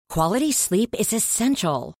Quality sleep is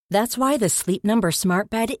essential. That's why the Sleep Number Smart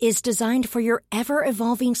Bed is designed for your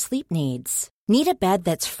ever-evolving sleep needs. Need a bed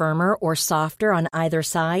that's firmer or softer on either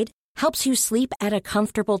side? Helps you sleep at a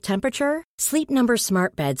comfortable temperature? Sleep Number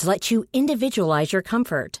Smart Beds let you individualize your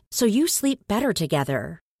comfort, so you sleep better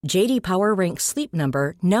together. J.D. Power ranks Sleep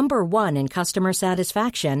Number number 1 in customer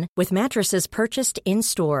satisfaction with mattresses purchased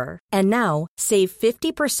in-store. And now, save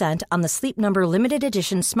 50% on the Sleep Number Limited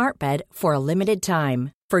Edition Smart Bed for a limited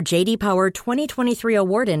time. For J.D. Power 2023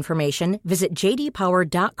 award information, visit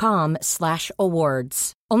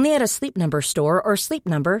jdpower.com/awards. Only at a Sleep Number store or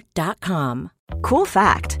sleepnumber.com. Cool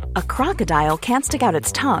fact, a crocodile can't stick out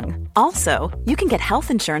its tongue. Also, you can get health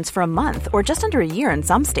insurance for a month or just under a year in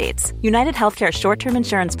some states. United Healthcare short-term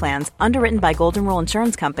insurance plans, underwritten by Golden Rule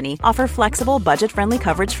Insurance Company, offer flexible, budget-friendly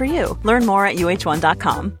coverage for you. Learn more at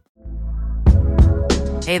uh1.com.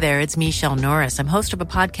 Hey there, it's Michelle Norris. I'm host of a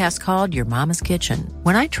podcast called Your Mama's Kitchen.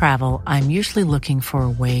 When I travel, I'm usually looking for a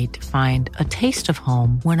way to find a taste of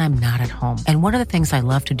home when I'm not at home. And one of the things I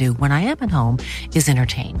love to do when I am at home is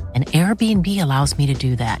entertain. And Airbnb allows me to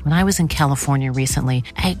do that. When I was in California recently,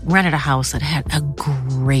 I rented a house that had a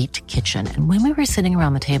great kitchen. And when we were sitting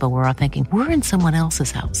around the table, we were all thinking, we're in someone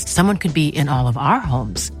else's house. Someone could be in all of our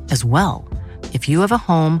homes as well. If you have a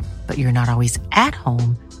home, but you're not always at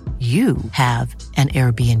home, you have an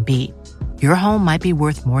Airbnb. Your home might be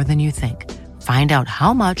worth more than you think. Find out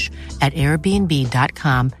how much at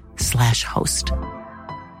airbnb.com/host.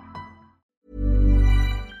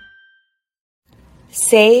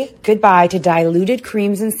 Say goodbye to diluted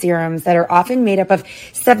creams and serums that are often made up of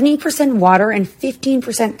 70% water and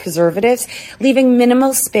 15% preservatives, leaving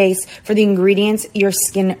minimal space for the ingredients your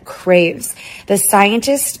skin craves. The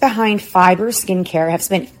scientists behind Fiber Skincare have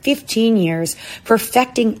spent 15 years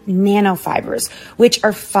perfecting nanofibers, which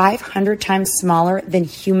are 500 times smaller than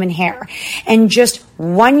human hair. And just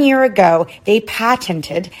 1 year ago, they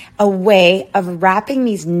patented a way of wrapping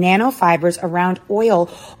these nanofibers around oil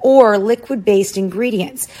or liquid-based ingredients.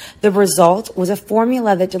 The result was a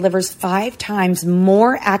formula that delivers 5 times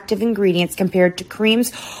more active ingredients compared to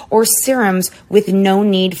creams or serums with no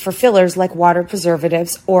need for fillers like water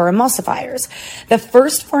preservatives or emulsifiers. The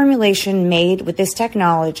first formulation made with this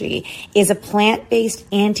technology is a plant-based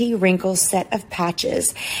anti-wrinkle set of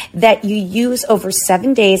patches that you use over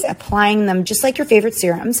 7 days, applying them just like your favorite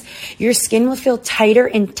serums. Your skin will feel tighter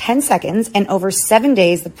in 10 seconds, and over 7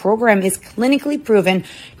 days, the program is clinically proven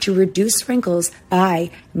to reduce wrinkles by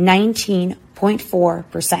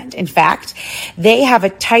 19.4%. In fact, they have a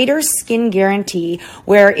tighter skin guarantee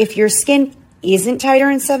where if your skin isn't tighter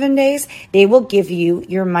in 7 days, they will give you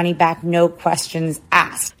your money back, no questions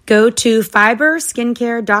asked. Go to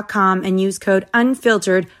fiberskincare.com and use code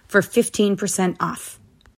UNFILTERED for 15% off.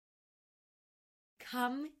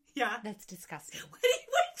 Yeah. That's disgusting.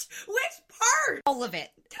 Which part? All of it.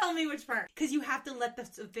 Tell me which part. Because you have to let the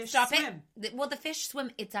fish Stop swim. it. Well, the fish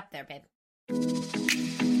swim. It's up there, babe.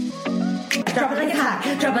 Drop it like it's hot.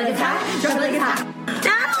 Drop it like it's hot. Drop it like it's hot.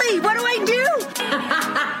 Natalie, what do I do?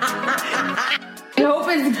 I hope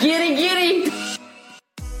it's giddy.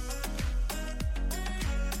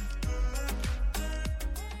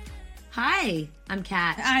 Hi, I'm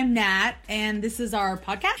Kat. I'm Nat, and this is our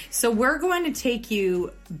podcast. So we're going to take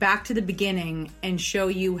you back to the beginning and show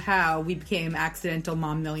you how we became accidental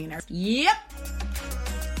mom millionaires. Yep.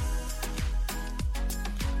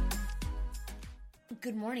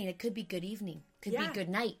 Good morning. It could be good evening. Could be good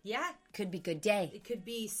night. Yeah. Could be good day. It could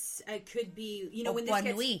be, you know, when this bonne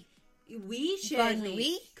gets... nuit. We should... Bonne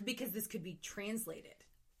nuit? Because this could be translated.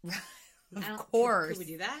 Of course. Could we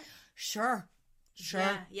do that? Sure.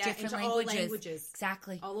 Yeah. Different into languages. all languages.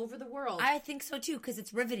 Exactly. All over the world. I think so too, because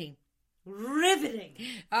it's riveting. Riveting.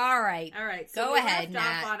 All right. So go ahead, left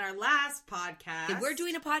Nat. off on our last podcast. Yeah, we're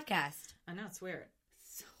doing a podcast. I know, it's weird.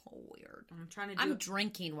 So weird. I'm trying to do I'm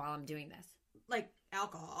drinking while I'm doing this. like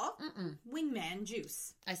alcohol. Wingman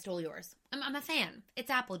juice. I stole yours. I'm a fan. It's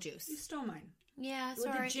apple juice. You stole mine. Yeah, With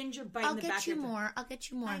sorry. the ginger bite I'll in the get back you of the... more. I'll get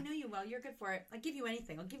you more. I know you will. You're good for it. I'll give you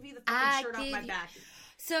anything. I'll give you the fucking shirt off my back.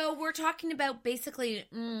 So we're talking about basically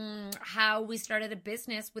how we started a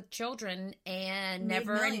business with children and Made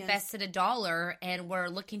never millions. invested $1, and we're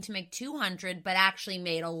looking to make $200, but actually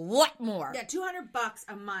made a lot more. Yeah, $200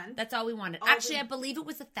 a month. That's all we wanted. All Actually, the- I believe it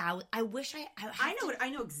was 1,000. I wish I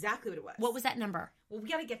know exactly what it was. What was that number? Well, we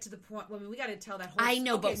got to get to the point. I mean, we got to tell that whole. I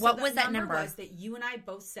know, but what was that number? Was that you and I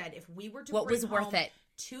both said if we were to What bring was worth home it?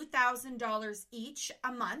 $2,000 each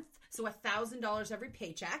a month, so $1,000 every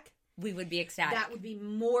paycheck. we would be ecstatic. That would be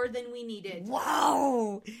more than we needed.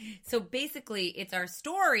 Whoa! So basically, it's our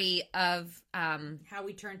story of how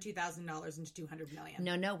we turned $2,000 into $200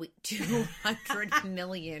 million. No, we $200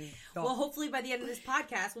 million. Well, hopefully by the end of this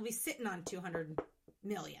podcast, we'll be sitting on $200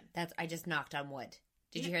 million. I just knocked on wood.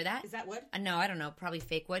 Did you hear that? Is that wood? No, I don't know. Probably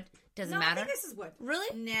fake wood. Doesn't matter. I think this is wood.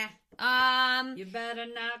 Really? Nah. You better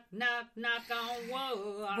knock on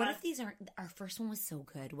wood. What if these aren't? Our first one was so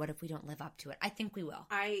good. What if we don't live up to it? I think we will.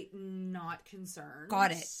 I'm not concerned.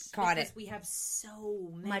 Got it. Because we have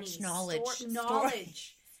so much knowledge.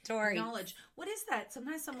 Story. Knowledge. What is that?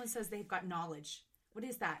 Sometimes someone says they've got knowledge. What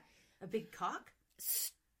is that? A big cock?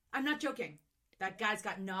 I'm not joking. That guy's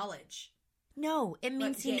got knowledge. No, it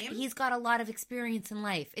means he's got a lot of experience in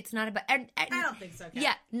life. It's not about... I don't think so, Kat.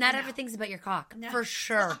 Yeah, not everything's about your cock. No. For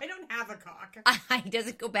sure. I don't have a cock. He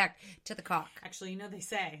doesn't go back to the cock. Actually, they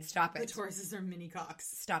say... Stop it. The Tauruses are mini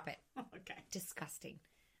cocks. Stop it. Okay. Disgusting.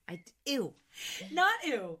 Ew. Not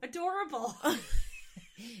ew. Adorable.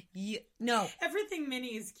 No. Everything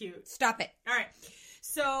mini is cute. Stop it. All right.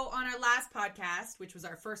 So on our last podcast, which was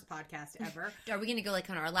our first podcast ever, are we going to go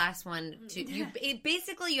on our last one?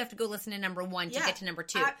 Basically, you have to go listen to number 1 to get to number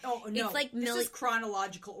 2. No, it's like this is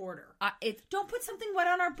chronological order. Don't put something wet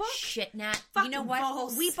on our book. Shit, Nat. Fucking you know what?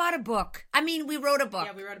 balls. We bought a book. We wrote a book.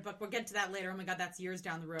 Yeah, we wrote a book. We'll get to that later. Oh my God, that's years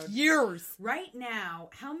down the road. Years. Right now,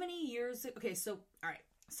 how many years? Okay, so all right.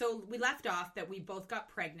 So we left off that we both got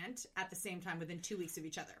pregnant at the same time within 2 weeks of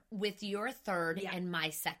each other. With your third and my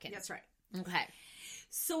second. That's right. Okay.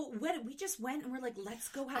 So we just went and we're like, let's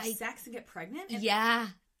go have sex and get pregnant? And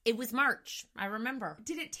it was March. I remember.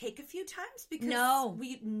 Did it take a few times? Because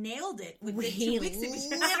we nailed it within 2 weeks of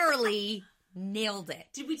each other. Literally nailed it.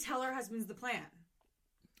 Did we tell our husbands the plan?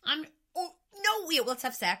 No, let's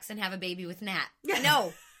have sex and have a baby with Nat.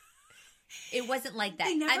 No. It wasn't like that.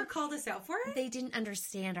 They never called us out for it? They didn't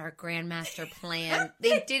understand our grandmaster plan.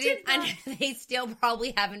 They still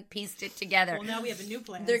probably haven't pieced it together. Well, now we have a new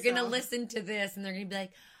plan. They're going to listen to this and they're going to be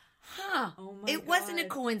like, it wasn't a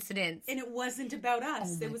coincidence. And it wasn't about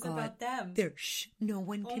us. It was about them. No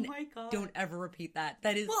one can. Oh my God. Don't ever repeat that.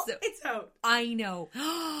 That is it's out. I know.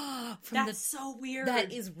 That's so weird.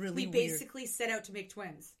 That is really weird. We basically set out to make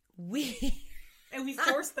twins. And we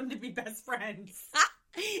forced them to be best friends.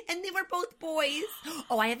 And they were both boys.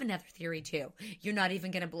 Oh, I have another theory, too. You're not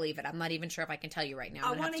even going to believe it. I'm not even sure if I can tell you right now.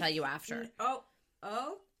 I'm going to have to tell you after.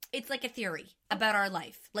 Oh? It's like a theory about our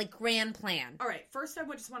life. Like grand plan. All right. First, I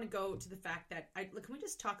just want to go to the fact that... can we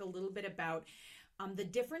just talk a little bit about the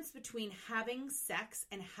difference between having sex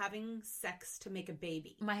and having sex to make a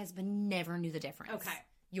baby? My husband never knew the difference. Okay.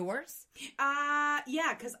 Yours?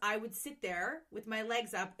 Yeah, because I would sit there with my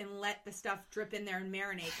legs up and let the stuff drip in there and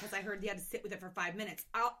marinate because I heard you had to sit with it for 5 minutes.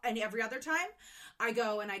 And every other time, I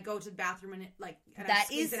go to the bathroom and I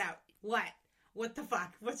squeeze it out. What? What the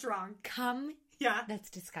fuck? What's wrong? Yeah. That's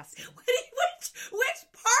disgusting. Which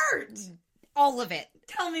part? All of it.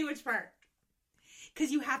 Tell me which part. Because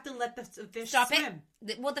you have to let the fish swim.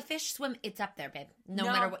 Well, the fish swim. It's up there, babe. No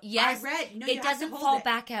matter what. Yes, I read. No, it doesn't fall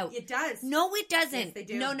back out. It does. No, it doesn't. Yes, they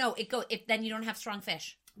do. No. It go. If then you don't have strong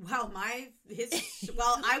fish. Well,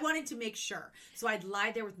 I wanted to make sure, so I'd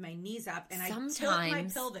lie there with my knees up and I'd tilt my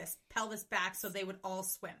pelvis back so they would all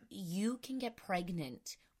swim. You can get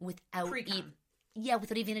pregnant without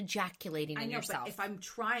without even ejaculating in yourself. But if I'm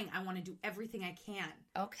trying, I want to do everything I can.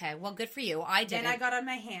 Okay, well, good for you. I didn't. Then I got on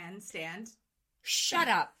my handstand. Shut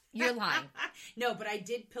up. You're lying. No, but I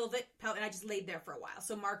did pelt, and I just laid there for a while.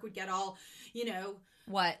 So Mark would get all,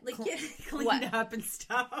 what? Get cleaned up and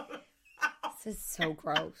stuff. This is so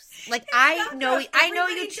gross. Like, I know you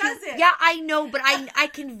does it. Yeah, I know, but I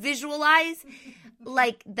can visualize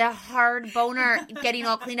like the hard boner getting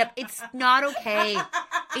all cleaned up. It's not okay.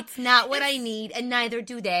 It's not what I need, and neither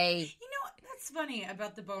do they. That's funny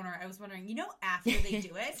about the boner. I was wondering, after they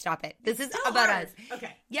do it. Stop it. This is about us.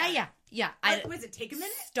 Okay. Yeah. Was it take a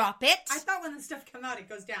minute? Stop it. I thought when the stuff come out, it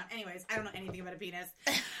goes down. Anyways, I don't know anything about a penis.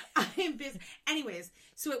 I am busy. Anyways,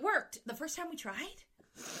 so it worked. The first time we tried?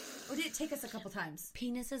 Or did it take us a couple times?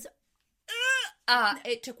 Penises.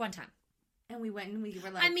 It took one time. And we went and we were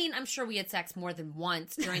like... I'm sure we had sex more than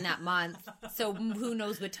once during that month. So who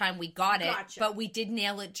knows what time we got it. Gotcha. But we did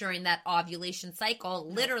nail it during that ovulation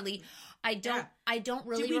cycle. Literally, I don't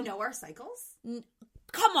really... Do we know our cycles?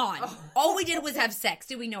 Come on. All we did was have sex.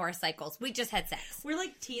 Do we know our cycles? We just had sex. We're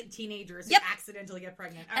like teenagers who accidentally get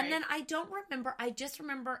pregnant. Then I don't remember. I just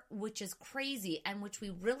remember, which is crazy, and which we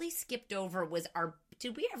really skipped over was our...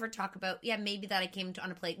 Did we ever talk about... Yeah, maybe that I came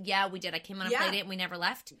on a play... Yeah, we did. I came on a play date and we never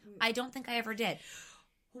left. I don't think I ever did.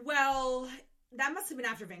 Well, that must have been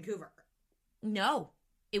after Vancouver. No.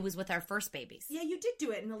 It was with our first babies. Yeah, you did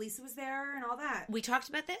do it, and Elisa was there and all that. We talked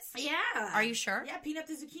about this? Yeah. Are you sure? Yeah, Peanut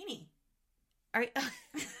the Zucchini. Are,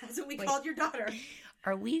 That's what we called your daughter.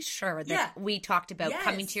 Are we sure that we talked about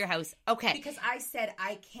coming to your house? Okay. Because I said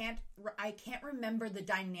I can't remember the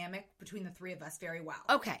dynamic between the three of us very well.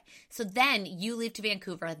 Okay. So then you leave to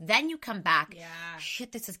Vancouver. Then you come back. Yeah.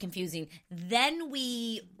 Shit, this is confusing. Then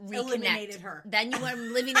we reconnect. Eliminated her. Then you were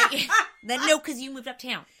living at... Then no, because you moved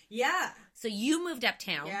uptown. Yeah. So you moved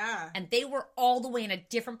uptown. Yeah. And they were all the way in a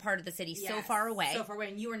different part of the city, so Yes, far away. So far away,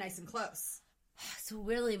 and you were nice and close. So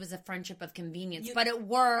really it was a friendship of convenience, but it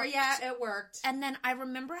worked. Yeah, it worked. And then I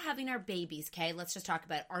remember having our babies, okay? Let's just talk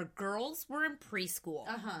about it. Our girls were in preschool.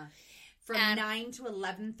 Uh-huh. From 9 to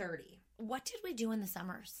 11:30. What did we do in the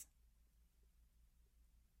summers?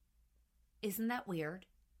 Isn't that weird?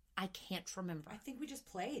 I can't remember. I think we just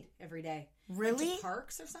played every day. Really? Went to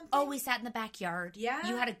parks or something? Oh, we sat in the backyard. Yeah.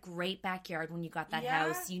 You had a great backyard when you got that Yeah,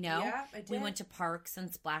 house, you know? yeah, I did. We went to parks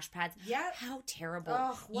and splash pads. Yeah. How terrible.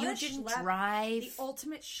 Oh, what you a didn't schlep. drive. The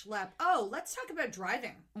ultimate schlep. Oh, let's talk about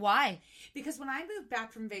driving. Why? Because when I moved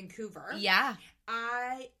back from Vancouver, Yeah.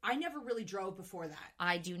 I never really drove before that.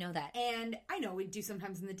 I do know that. And I know we'd do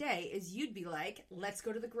sometimes in the day is you'd be like, let's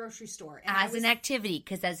go to the grocery store. And As an activity,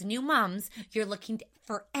 because as new moms, you're looking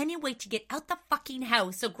for any way to get out the fucking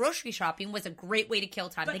house. So grocery shopping was a great way to kill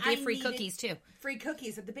time. But They gave I free needed cookies too. Free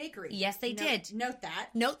cookies at the bakery. Yes, they did. Note that.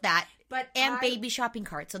 Note that. But and baby shopping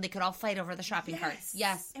carts, so they could all fight over the shopping carts.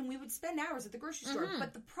 Yes. And we would spend hours at the grocery store.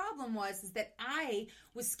 But the problem was is that I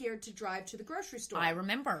was scared to drive to the grocery store. I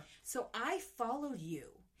remember. So I followed you.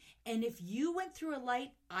 And if you went through a light,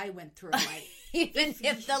 I went through a light. Even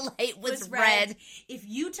if the light was red. If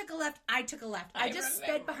you took a left, I took a left. I just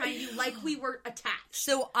sped behind you like we were attached.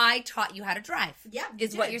 So I taught you how to drive. Yeah,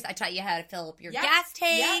 is what you're. I taught you how to fill up your Yep. gas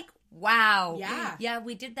tank. Yep. Wow. Yeah. Yeah,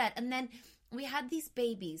 we did that, and then we had these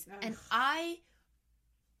babies, and I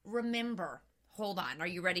remember. Hold on, are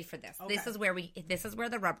you ready for this? Okay. This is where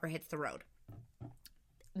the rubber hits the road.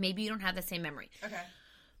 Maybe you don't have the same memory. Okay.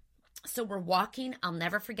 So we're walking. I'll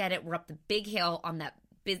never forget it. We're up the big hill on that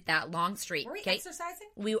long street. Were we okay? exercising?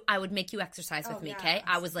 I would make you exercise with me. yeah. Okay.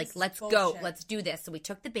 I was like, This is let's go. bullshit. Let's do this. So we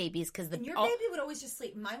took the babies because And your baby would always just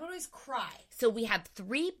sleep. Mine would always cry. So we have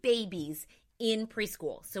 3 babies in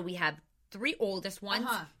preschool. So we have 3 oldest ones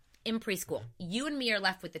in preschool. You and me are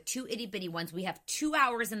left with the 2 itty bitty ones. We have 2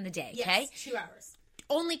 hours in the day. Yes, Okay. 2 hours.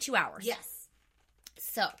 Only 2 hours. Yes.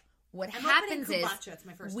 So what I'm happens opening is Kubacha. It's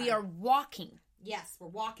my first we time. are walking. Yes, we're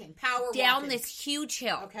walking. Power Down walking. this huge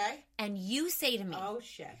hill. Okay. And you say to me, Oh,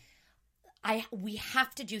 shit. we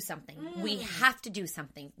have to do something. We have to do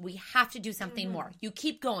something. We have to do something more. You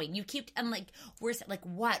keep going. I'm like,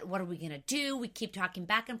 what? What are we going to do? We keep talking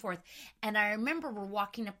back and forth. And I remember we're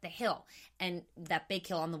walking up the hill and that big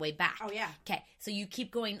hill on the way back. Oh, yeah. Okay. So you keep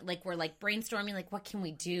going, like, we're like brainstorming, like, what can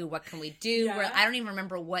we do? What can we do? Yeah. I don't even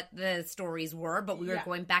remember what the stories were, but we were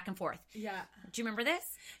going back and forth. Yeah. Do you remember this?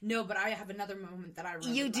 No, but I have another moment that I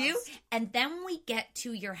remember. You do? most. And then we get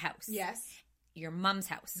to your house. Yes. Your mom's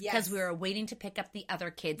house. Yes. Because we were waiting to pick up the other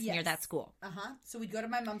kids near Yes. that school. So we'd go to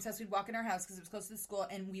my mom's house. We'd walk in our house because it was close to the school,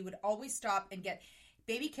 and we would always stop and get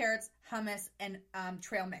baby carrots, hummus, and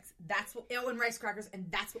trail mix. And rice crackers, and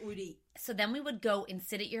that's what we'd eat. So then we would go and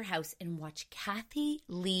sit at your house and watch Kathy,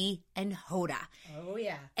 Lee, and Hoda. Oh,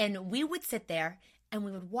 yeah. And we would sit there and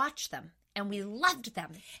we would watch them. And we loved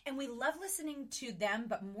them. And we love listening to them,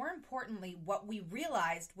 but more importantly, what we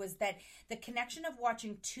realized was that the connection of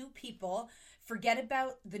watching 2 people forget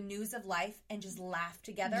about the news of life and just laugh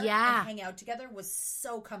together and hang out together was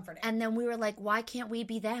so comforting. And then we were like, why can't we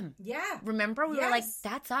be them? Yeah. Remember? We were like,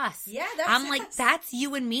 that's us. Yeah, that's I'm us. like, that's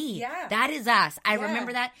you and me. Yeah. That is us. I Yeah.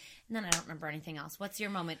 remember that. And then I don't remember anything else. What's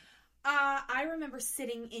your moment? I remember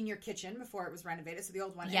sitting in your kitchen before it was renovated, so the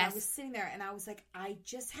old one. Yes. And I was sitting there and I was like, I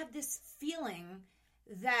just have this feeling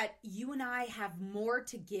that you and I have more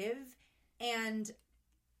to give and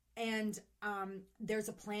there's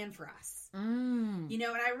a plan for us. You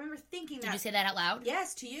know, and I remember thinking that. Did you say that out loud?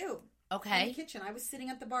 Yes, to you. Okay. In the kitchen. I was sitting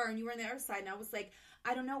at the bar and you were on the other side and I was like,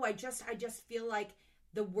 I don't know, I just feel like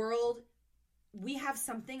the world, we have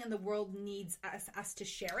something and the world needs us to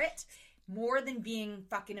share it. More than being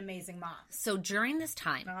fucking amazing moms. So during this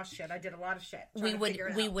time, Oh shit! I did a lot of shit. we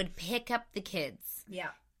would pick up the kids. Yeah.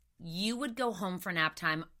 You would go home for nap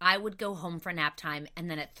time. I would go home for nap time, and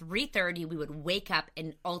then at 3:30 we would wake up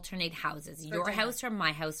and alternate houses. Your dinner. house or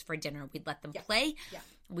my house for dinner. We'd let them Yeah. play. Yeah.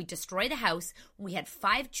 We'd destroy the house. We had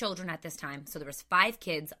 5 children at this time, so there was 5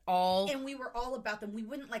 kids. All And we were all about them. We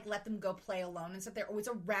wouldn't like let them go play alone and stuff. They're always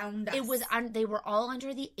around us. it was they were all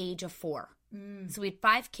under the age of 4. So we had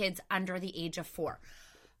 5 kids under the age of 4.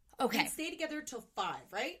 Okay. We stay together till 5,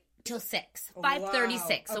 right? Till 6. Oh,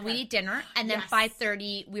 5:36. wow. So we Okay. eat dinner, and then Yes.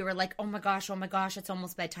 5:30, we were like, oh my gosh, it's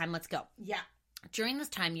almost bedtime. Let's go. Yeah. During this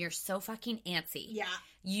time, you're so fucking antsy. Yeah.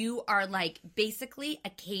 You are like basically a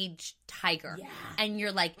caged tiger. Yeah. And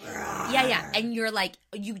you're like, yeah. And you're like,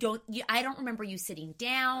 I don't remember you sitting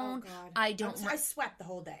down. Oh, God. I I sweat the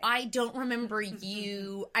whole day. I don't remember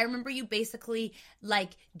you. I remember you basically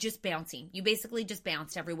like just bouncing. You basically just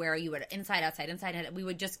bounced everywhere. You would inside, outside. We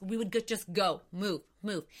would just go, move.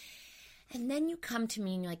 And then you come to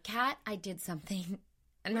me and you're like, Kat, I did something.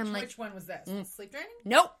 And I'm like, which one was this? Sleep training?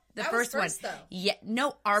 nope. The That first was first, one. though. Yeah,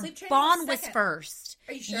 no, our Sleep training bond was was second. first.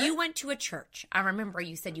 Are you sure? You went to a church. I remember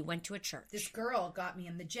you said you went to a church This girl got me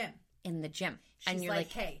in the gym. in the gym. She's and you're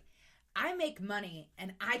like, hey, I make money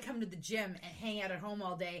and I come to the gym and hang out at home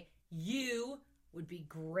all day. You would be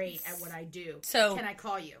great at what I do. So- can I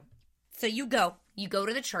call you? so you go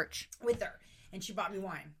to the church, With her. And she bought me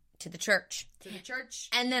wine. to the church. To the church.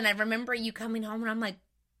 And then I remember you coming home and I'm like,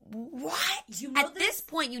 what? You know At this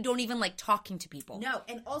point, you don't even like talking to people. No,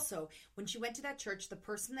 and also, when she went to that church, the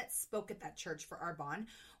person that spoke at that church for our bond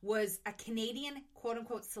was a Canadian,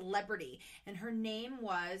 quote-unquote, celebrity. And her name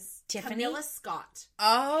was Tiffany? Camilla Scott.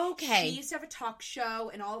 Okay. She used to have a talk show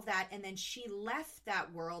and all of that, and then she left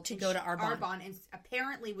that world To go to Arbonne. and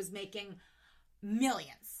apparently was making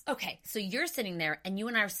millions. Okay, so you're sitting there and you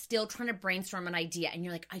and I are still trying to brainstorm an idea and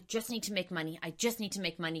you're like, I just need to make money.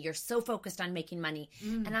 You're so focused on making money.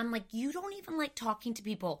 And I'm like, you don't even like talking to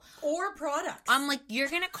people. Or products. I'm like, you're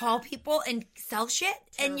going to call people and sell shit?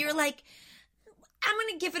 And you're like, I'm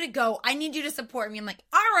going to give it a go. I need you to support me. I'm like,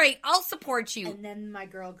 all right, I'll support you. And then my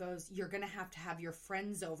girl goes, you're going to have your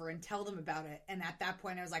friends over and tell them about it. And at that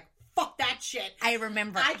point, I was like, fuck that shit. I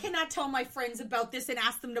remember. I cannot tell my friends about this and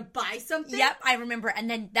ask them to buy something. Yep, I remember. And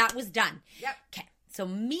then that was done. Yep. Okay. So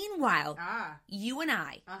meanwhile, Ah. you and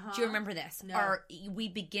I, do you remember this? No.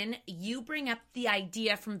 You bring up the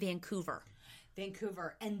idea from Vancouver.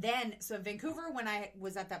 And then, so in Vancouver, when I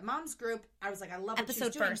was at that mom's group, I was like, I love what she's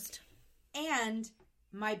Episode doing. first. And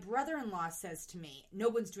my brother-in-law says to me, no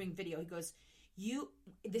one's doing video. He goes,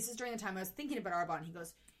 this is during the time I was thinking about Arbonne. He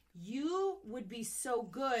goes, you would be so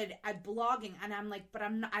good at blogging. And I'm like, but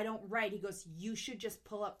I don't write. He goes, you should just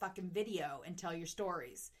pull up fucking video and tell your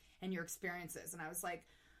stories and your experiences. And I was like,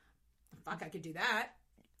 fuck, I could do that.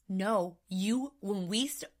 No,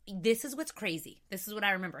 this is what's crazy. This is what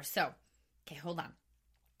I remember. So, okay, hold on.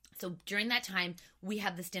 So during that time, we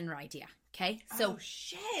have this dinner idea. Okay. So Oh,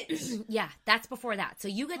 shit. yeah, that's before that. So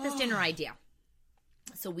you get this dinner idea.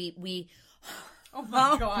 So we Oh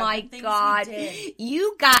my oh God. my the things we God. did.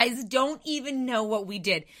 You guys don't even know what we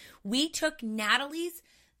did. We took Natalie's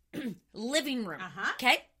living room.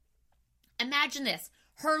 Okay? Imagine this.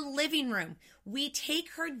 Her living room. We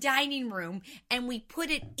take her dining room and we put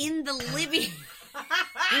it in the living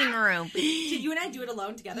room. Did you and I do it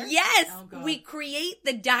alone together? Yes, Oh, God. we create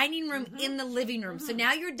the dining room in the living room. So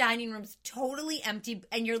now your dining room's totally empty,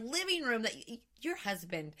 and your living room that your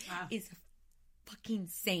husband is a fucking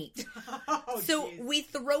saint. Oh, So geez. we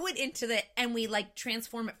throw it into and we like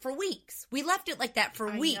transform it for weeks. We left it like that for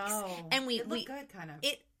I weeks, know. and we It looked good, kind of.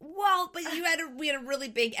 but we had a really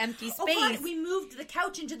big empty space. Oh, God, we moved the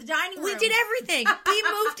couch into the dining room. We did everything. We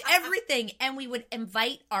moved everything, and we would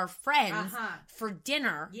invite our friends for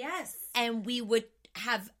dinner. Yes. And we would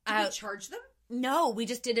have Did we charge them? no, we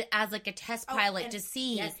just did it as like a test pilot and- to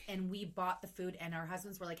see. Yes, and we bought the food, and our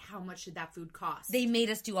husbands were like, how much did that food cost? They made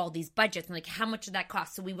us do all these budgets and like how much did that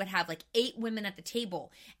cost? So we would have like 8 women at the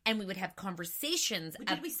table, and we would have conversations.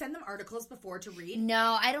 Did we send them articles before to read?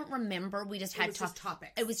 No, I don't remember. We just had was just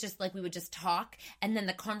topics. It was just like we would just talk, and then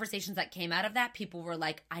the conversations that came out of that, people were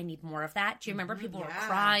like, "I need more of that." Do you remember? People were yeah.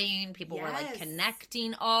 crying. People were like Yes.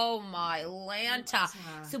 connecting. Oh my Lanta!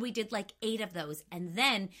 So we did like 8 of those, and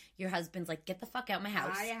then your husband's like, "Get the fuck out of my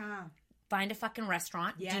house. Yeah. Find a fucking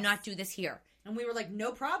restaurant. Yes. Do not do this here." And we were like,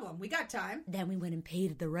 no problem. We got time. Then we went and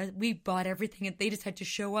paid the rest. We bought everything, and they just had to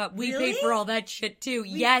show up. We Really? paid for all that shit too.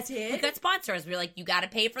 Yes, did? we got sponsors. We were like, "You got to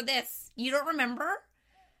pay for this." You don't remember?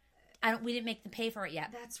 We didn't make them pay for it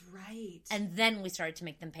yet. That's right. And then we started to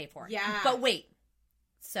make them pay for it. Yeah. But wait.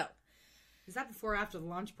 So is that before or after the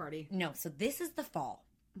launch party? no. So this is the fall.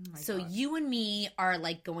 Oh So you and me are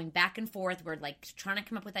like going back and forth. We're like trying to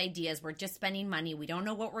come up with ideas. We're just spending money. We don't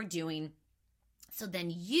know what we're doing. So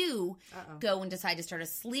then you go and decide to start a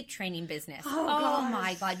sleep training business. Oh gosh.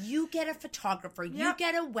 my God. You get a photographer. You Yep.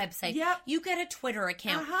 get a website. Yep. You get a Twitter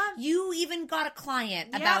account. Uh-huh. You even got a client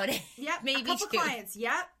about it. Yep. Maybe a couple 2. clients.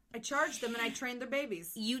 Yep. I charged them and I trained their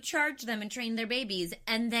babies. You charged them and trained their babies,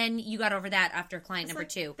 and then you got over that after client number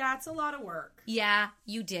 2. That's a lot of work. Yeah,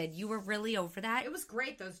 you did. You were really over that. It was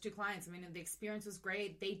great, those 2 clients. I mean, the experience was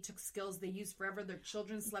great. They took skills they used forever. Their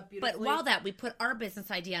children slept beautifully. But while that, we put our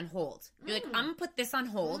business idea on hold. You're like, I'm going to put this on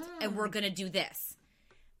hold, and we're going to do this.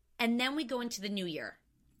 And then we go into the new year.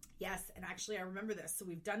 Yes, and actually I remember this. So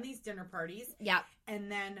we've done these dinner parties. Yeah.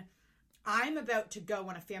 And then I'm about to go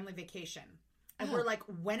on a family vacation. And we're like,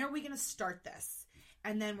 when are we going to start this?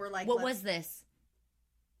 And then we're like, what was this?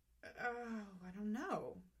 Oh, I don't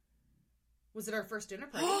know. Was it our first dinner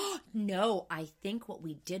party? No, I think what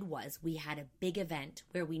we did was we had a big event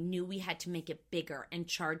where we knew we had to make it bigger and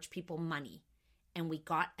charge people money. And we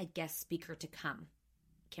got a guest speaker to come,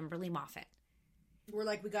 Kimberly Moffat. We're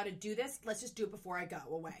like, we got to do this. Let's just do it before I go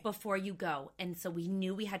away. Before you go. And so we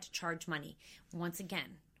knew we had to charge money. Once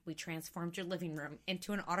again, we transformed your living room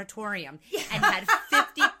into an auditorium and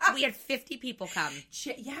had 50 people come.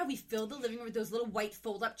 Yeah, we filled the living room with those little white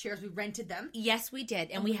fold-up chairs. We rented them. Yes, we did.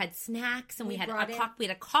 And we had snacks, and we had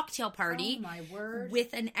a cocktail party. Oh, my word.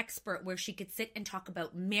 With an expert where she could sit and talk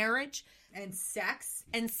about marriage. And sex.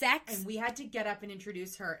 And we had to get up and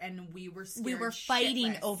introduce her, and we were scared We were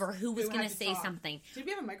fighting shitless. over who was going to say something. Did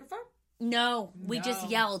we have a microphone? No, we just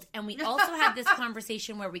yelled. And we also had this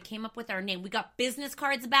conversation where we came up with our name. We got business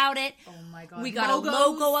cards about it. Oh, my God. We got a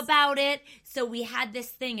logo about it. So we had this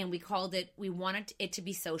thing, and we called it, we wanted it to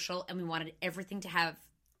be social, and we wanted everything to have.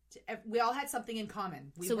 We all had something in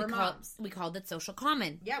common. We were moms. We called it Social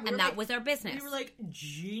Common. Yeah, and that was our business. We were like,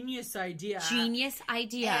 genius idea. Genius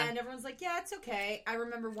idea. And everyone's like, yeah, it's okay. I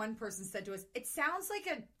remember one person said to us, it sounds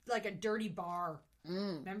like a dirty bar.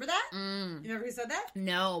 Remember that? You remember who said that?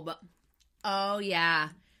 No, but... Oh, yeah.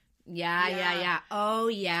 Yeah. Oh,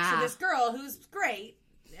 yeah. So this girl who's great,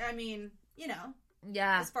 I mean, you know.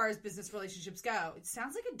 Yeah. As far as business relationships go. It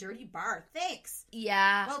sounds like a dirty bar. Thanks.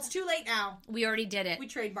 Yeah. Well, it's too late now. We already did it. We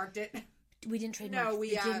trademarked it. We didn't trademark. No,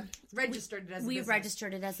 we registered it as a business. We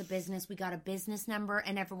registered it as a business. We got a business number,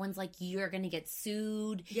 and everyone's like, you're going to get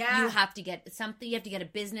sued. Yeah. You have to get something. You have to get a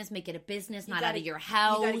business. Make it a business, not out of your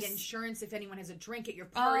house. You got to get insurance if anyone has a drink at your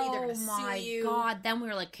party. They're going to sue you. Oh, my God. Then we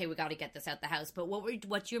were like, okay, we got to get this out the house. But what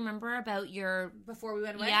do you remember about your... Before we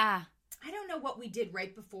went away? Yeah. I don't know what we did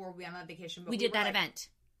right before we went on vacation. But we did that event.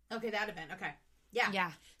 Okay, that event. Okay.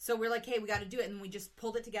 Yeah. So we're like, hey, we got to do it. And we just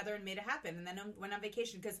pulled it together and made it happen. And then went on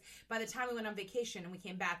vacation. Because by the time we went on vacation and we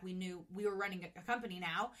came back, we knew we were running a company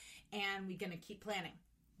now. And we're going to keep planning.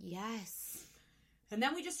 Yes. And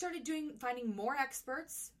then we just started finding more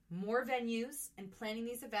experts, more venues, and planning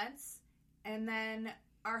these events. And then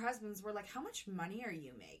our husbands were like, how much money are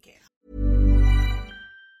you making?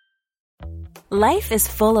 Life is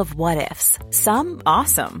full of what-ifs. Some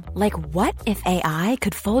awesome. Like what if AI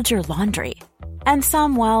could fold your laundry? And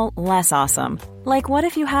some, well, less awesome. Like what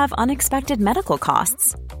if you have unexpected medical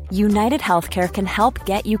costs? United Healthcare can help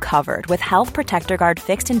get you covered with Health Protector Guard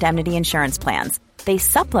fixed indemnity insurance plans. They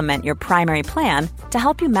supplement your primary plan to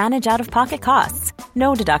help you manage out-of-pocket costs.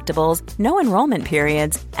 No deductibles, no enrollment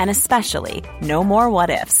periods, and especially no more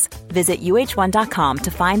what-ifs. Visit uh1.com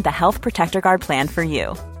to find the Health Protector Guard plan for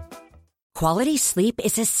you. Quality sleep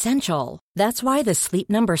is essential. That's why the Sleep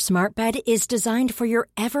Number Smart Bed is designed for your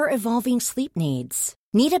ever-evolving sleep needs.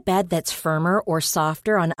 Need a bed that's firmer or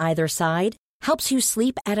softer on either side? Helps you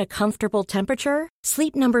sleep at a comfortable temperature?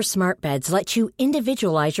 Sleep Number Smart Beds let you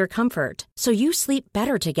individualize your comfort so you sleep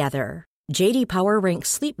better together. J.D. Power ranks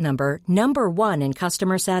Sleep Number number 1 in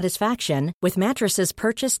customer satisfaction with mattresses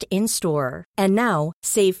purchased in-store. And now,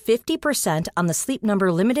 save 50% on the Sleep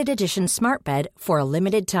Number Limited Edition Smart Bed for a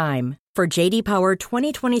limited time. For J.D. Power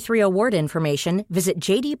 2023 award information, visit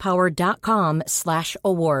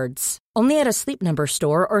jdpower.com/awards. Only at a Sleep Number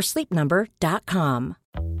store or sleepnumber.com.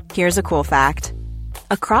 Here's a cool fact.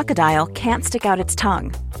 A crocodile can't stick out its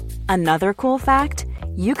tongue. Another cool fact,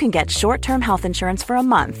 you can get short-term health insurance for a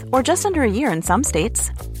month or just under a year in some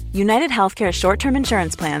states. United Healthcare short-term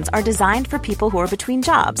insurance plans are designed for people who are between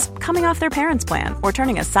jobs, coming off their parents' plan, or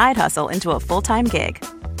turning a side hustle into a full-time gig.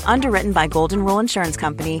 Underwritten by Golden Rule Insurance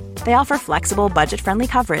Company, they offer flexible, budget-friendly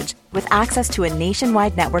coverage with access to a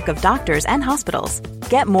nationwide network of doctors and hospitals.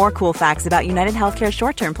 Get more cool facts about United Healthcare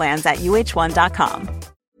short-term plans at uh1.com.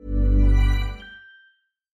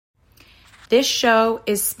 This show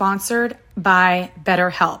is sponsored by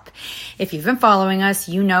BetterHelp. If you've been following us,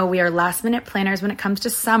 you know we are last-minute planners when it comes to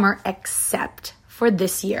summer, except for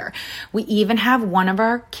this year. We even have one of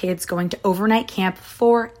our kids going to overnight camp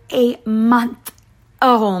for a month.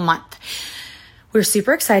 A whole month. We're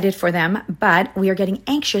super excited for them, but we are getting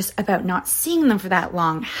anxious about not seeing them for that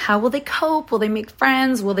long. How will they cope? Will they make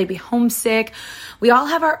friends? Will they be homesick? We all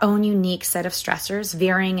have our own unique set of stressors,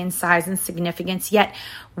 varying in size and significance, yet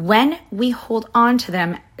when we hold on to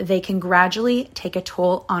them, they can gradually take a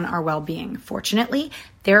toll on our well-being. Fortunately,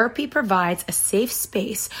 therapy provides a safe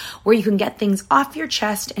space where you can get things off your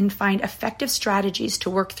chest and find effective strategies to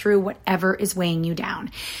work through whatever is weighing you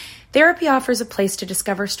down. Therapy offers a place to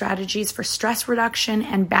discover strategies for stress reduction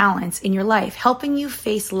and balance in your life, helping you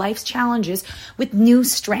face life's challenges with new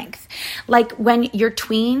strength. Like when your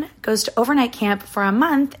tween goes to overnight camp for a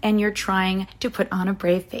month and you're trying to put on a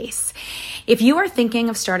brave face. If you are thinking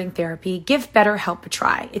of starting therapy, give BetterHelp a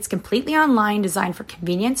try. It's completely online, designed for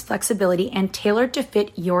convenience, flexibility, and tailored to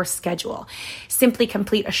fit your schedule. Simply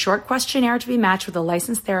complete a short questionnaire to be matched with a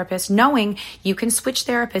licensed therapist, knowing you can switch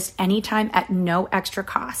therapists anytime at no extra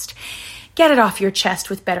cost. Get it off your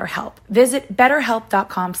chest with BetterHelp. Visit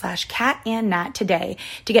betterhelp.com/catandnat today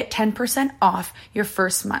to get 10% off your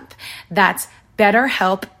first month. That's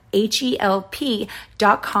BetterHelp,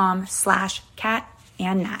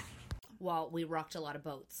 HELP.com/catandnat. Well, we rocked a lot of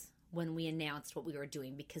boats when we announced what we were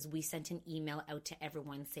doing, because we sent an email out to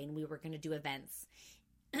everyone saying we were going to do events.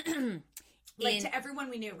 Like to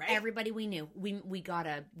everyone we knew, right? Everybody we knew. We got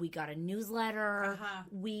a newsletter. Uh-huh.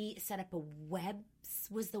 We set up a web.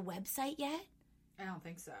 Was the website yet? I don't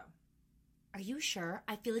think so. Are you sure?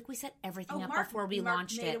 I feel like we set everything up Mark, before we Mark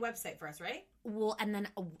launched made it. a website for us, right? Well, and then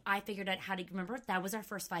I figured out how to remember. That was our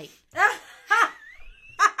first fight.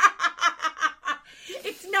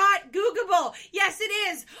 It's not Googleable. Yes, it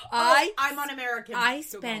is. I'm un-American. I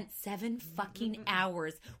spent 7 fucking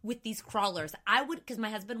hours with these crawlers. Because my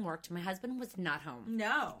husband worked. My husband was not home.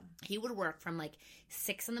 No. He would work from like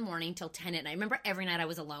 6 a.m. till 10 at night. I remember every night I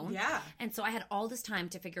was alone. Yeah. And so I had all this time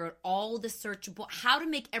to figure out all the searchable, how to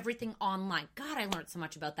make everything online. God, I learned so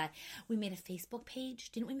much about that. We made a Facebook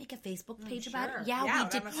page. Didn't we make a Facebook page about it? Yeah, we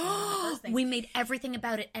did. We made everything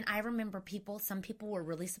about it. And I remember some people were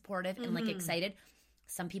really supportive and like excited.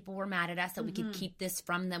 Some people were mad at us that we could keep this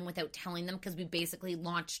from them without telling them, because we basically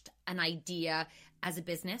launched an idea as a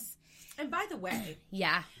business. And by the way,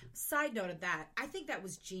 yeah. Side note of that, I think that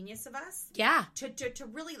was genius of us. Yeah. To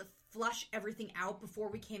really flush everything out before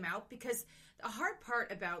we came out, because the hard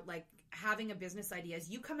part about like having a business idea is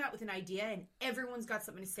you come out with an idea and everyone's got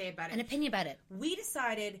something to say about it. An opinion about it. We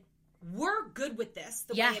decided we're good with this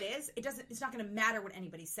the way it is. It's not going to matter what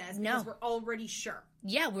anybody says because we're already sure.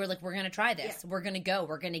 Yeah, we're like, we're going to try this. Yeah. We're going to go.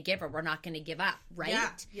 We're going to give it. We're not going to give up,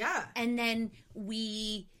 right? Yeah. And then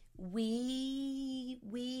we What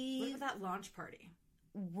about that launch party?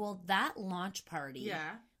 Well, that launch party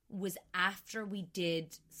was after we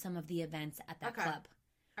did some of the events at that club.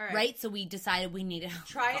 All right. So we decided we needed to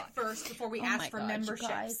try it first before we ask for memberships.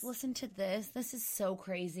 Guys, listen to this. This is so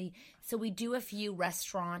crazy. So we do a few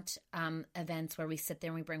restaurant events where we sit there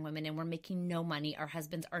and we bring women in. We're making no money. Our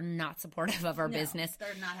husbands are not supportive of our business.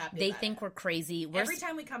 They're not happy. They think we're crazy. Every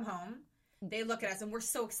time we come home, they look at us and we're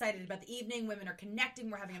so excited about the evening. Women are connecting.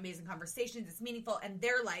 We're having amazing conversations. It's meaningful. And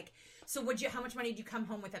they're like, so how much money did you come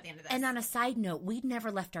home with at the end of this? And on a side note, we'd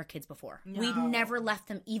never left our kids before. No. We'd never left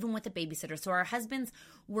them even with a babysitter. So our husbands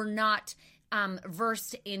were not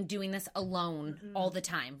versed in doing this alone all the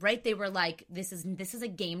time, right? They were like, this is a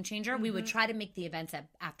game changer. We would try to make the events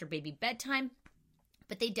after baby bedtime,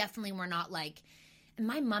 but they definitely were not like. And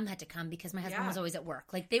my mom had to come because my husband was always at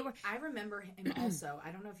work. Like they were. I remember him also.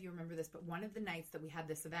 I don't know if you remember this, but one of the nights that we had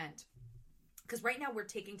this event, because right now we're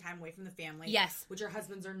taking time away from the family. Yes. Which our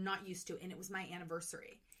husbands are not used to. And it was my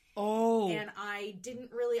anniversary. Oh. And I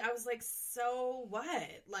was like, so what?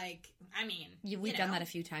 Like, I mean. We've done that a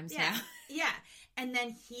few times now. Yeah. And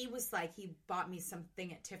then he was like, he bought me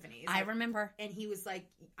something at Tiffany's. I remember. And he was like,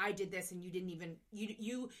 I did this and you didn't even,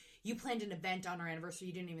 you planned an event on our anniversary.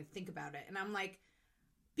 You didn't even think about it. And I'm like,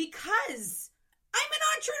 because I'm an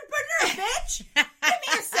entrepreneur, bitch. Give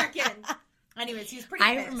me a second. Anyways, he was pretty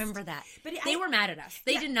pissed. I remember that. But they were mad at us.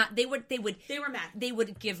 They did not. They were mad. They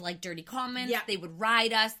would give like dirty comments. Yeah. They would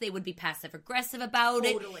ride us. They would be passive aggressive about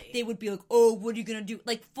it. Totally. They would be like, "Oh, what are you gonna do?"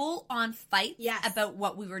 Like full on fight Yes. about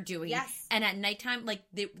what we were doing. Yes. And at nighttime, like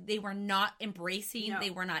they were not embracing. No. They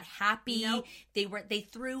were not happy. Nope. They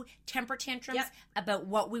threw temper tantrums Yep. about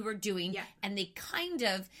what we were doing. Yeah. And they kind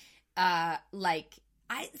of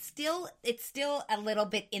it's still a little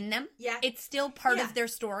bit in them. Yeah. It's still part of their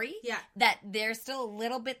story. Yeah. That there's still a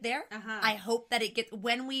little bit there. Uh-huh. I hope that it gets,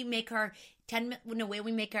 when we make our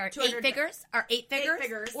we make our 200 8 figures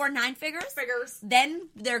or 9 figures, then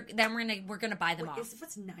we're gonna buy them off.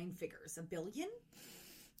 What's 9 figures? $1 billion?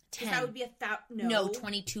 10. That would be 1,000. No,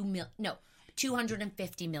 22 million. No.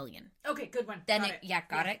 250 million. Okay, good one. Then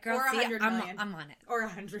got it, girl. Or See, 100 million. I'm on it. Or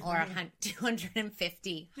 100 Or million.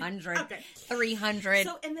 250, 100, Okay. 300.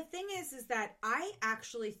 So, and the thing is that I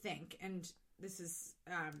actually think, and this is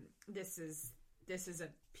a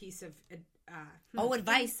piece of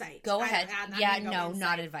advice. Insight. Go ahead. Insight,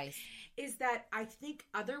 not advice. Is that I think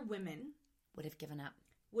other women Would have given up.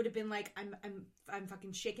 would have been like, I'm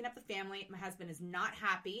fucking shaking up the family. My husband is not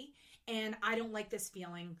happy, and I don't like this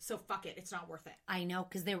feeling. So fuck it. It's not worth it. I know,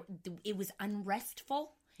 because it was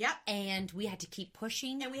unrestful. Yep. And we had to keep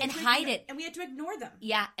pushing and, we had to hide it. And we had to ignore them.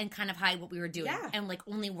 Yeah, and kind of hide what we were doing. Yeah. And like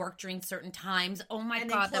only work during certain times. Oh my And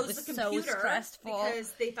God, they that closed was the so computer stressful.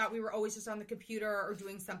 because they thought we were always just on the computer or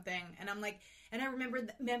doing something. And I'm like, and I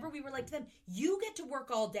remember we were like to them, you get to work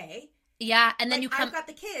all day. Yeah, and then like, you come. I've got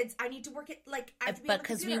the kids. I need to work it. Like, I have to be on the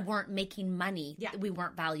because we computer. weren't making money, Yeah. we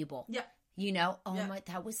weren't valuable. Yeah. You know? Oh Yeah. my,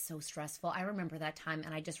 that was so stressful. I remember that time,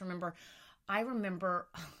 and I just remember.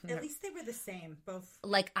 At least they were the same, both.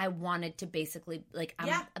 Like, I wanted to basically, like,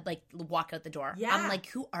 like walk out the door. Yeah. I'm like,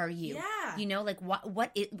 who are you? Yeah. You know, like,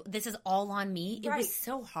 this is all on me. Right. It was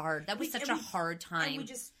so hard. That was such a hard time. And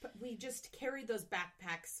we just carried those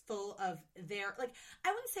backpacks full of their, like, I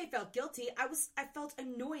wouldn't say I felt guilty. I felt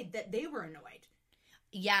annoyed that they were annoyed.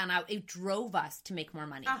 Yeah, and it drove us to make more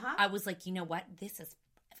money. Uh-huh. I was like, you know what? This is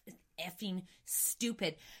effing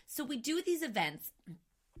stupid. So we do these events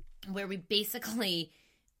where we basically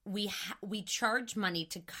we charge money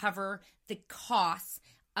to cover the costs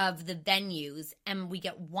of the venues, and we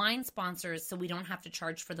get wine sponsors so we don't have to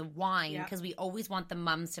charge for the wine because we always want the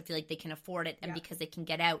mums to feel like they can afford it and because they can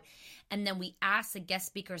get out. And then we ask the guest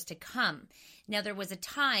speakers to come. Now, there was a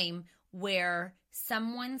time where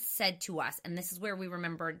someone said to us, and this is where we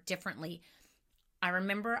remember differently. I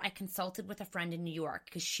remember I consulted with a friend in New York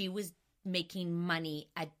because she was making money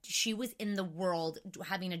she was in the world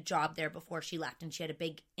having a job there before she left, and she had a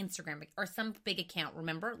big Instagram or some big account,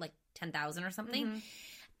 remember, like 10,000 or something. Mm-hmm.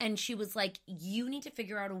 And she was like, you need to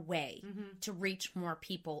figure out a way to reach more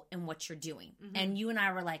people in what you're doing. Mm-hmm. And you and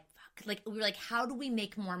I were like, fuck. Like, we were like, how do we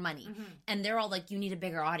make more money? Mm-hmm. And they're all like, you need a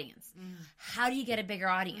bigger audience. Mm-hmm. How do you get a bigger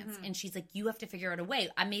audience? Mm-hmm. And she's like, you have to figure out a way.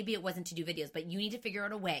 Maybe it wasn't to do videos, but you need to figure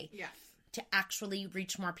out a way. Yeah. To actually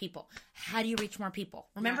reach more people. How do you reach more people?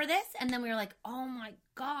 Remember this? And then we were like, oh my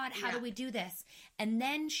God, how do we do this? And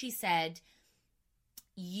then she said,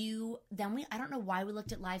 I don't know why we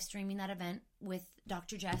looked at live streaming that event with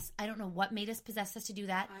Dr. Jess. I don't know what made us possess us to do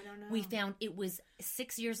that. I don't know. We found it was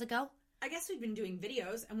 6 years ago. I guess we've been doing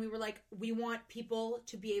videos, and we were like, we want people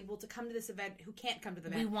to be able to come to this event who can't come to the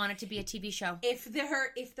event. We want it to be a TV show.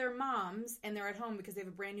 If they're moms and they're at home because they have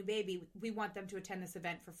a brand new baby, we want them to attend this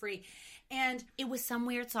event for free. And it was some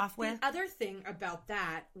weird software. The other thing about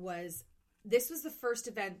that was this was the first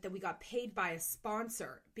event that we got paid by a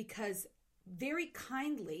sponsor because very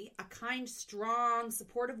kindly, a kind, strong,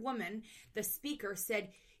 supportive woman, the speaker said,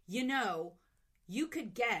 you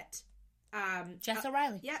could get Jess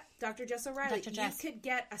O'Reilly. Yeah, Dr. Jess O'Reilly. Dr. Jess. You could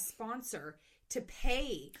get a sponsor to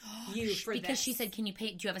pay you for because this. She said, "Can you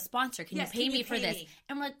pay? Do you have a sponsor? Can Yes, you pay me for this?"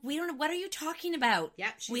 And we're like, "We don't know. What are you talking about?"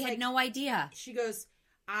 Yeah, we had no idea. She goes,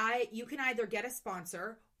 you can either get a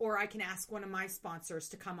sponsor or I can ask one of my sponsors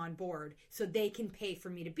to come on board so they can pay for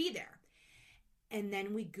me to be there." And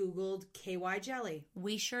then we Googled KY Jelly.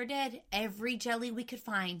 We sure did. Every jelly we could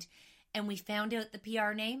find. And we found out the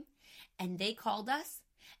PR name. And they called us.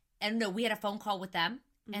 And no, we had a phone call with them.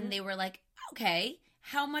 Mm-hmm. And they were like, okay,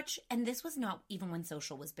 how much? And this was not even when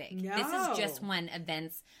social was big. No. This is just when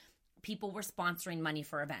people were sponsoring money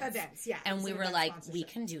for events. Events, yeah. And we were like, we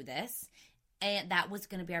can do this. And that was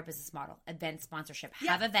going to be our business model, event sponsorship.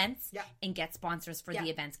 Have events and get sponsors for the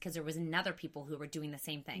events, because there was another people who were doing the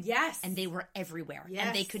same thing. Yes. And they were everywhere. Yes.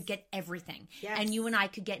 And they could get everything. Yes. And you and I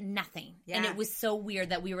could get nothing. Yes. And it was so weird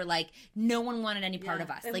that we were like, no one wanted any part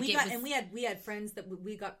of us. And we had friends that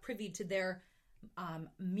we got privy to their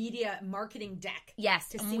media marketing deck. Yes.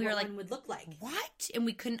 To and see we were what like, one would look like. What? And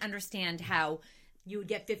we couldn't understand how you would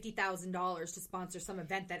get $50,000 to sponsor some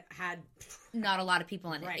event that had not a lot of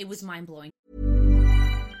people in it. Right. It was mind-blowing.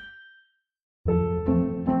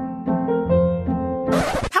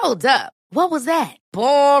 Hold up. What was that?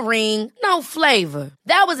 Boring. No flavor.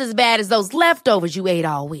 That was as bad as those leftovers you ate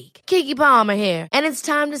all week. Keke Palmer here. And it's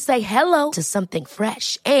time to say hello to something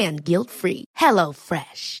fresh and guilt-free. Hello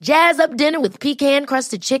Fresh. Jazz up dinner with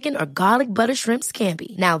pecan-crusted chicken or garlic butter shrimp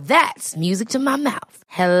scampi. Now that's music to my mouth.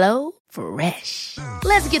 Hello Fresh.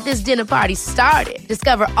 Let's get this dinner party started.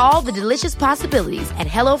 Discover all the delicious possibilities at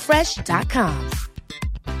HelloFresh.com.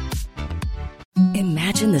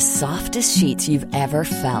 Imagine the softest sheets you've ever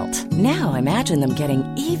felt. Now imagine them getting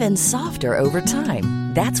even softer over time.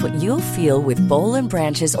 That's what you'll feel with Boll &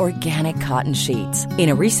 Branch's organic cotton sheets. In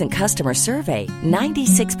a recent customer survey,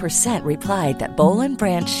 96% replied that Boll &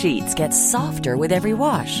 Branch sheets get softer with every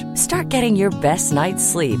wash. Start getting your best night's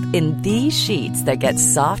sleep in these sheets that get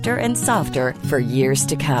softer and softer for years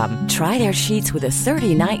to come. Try their sheets with a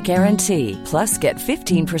 30-night guarantee. Plus, get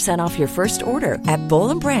 15% off your first order at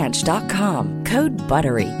bollandbranch.com. Code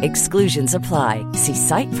BUTTERY. Exclusions apply. See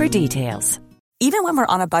site for details. Even when we're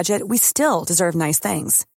on a budget, we still deserve nice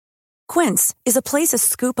things. Quince is a place to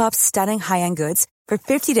scoop up stunning high-end goods for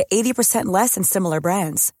 50 to 80% less than similar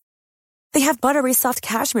brands. They have buttery soft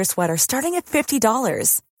cashmere sweaters starting at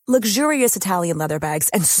 $50, luxurious Italian leather bags,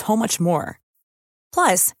 and so much more.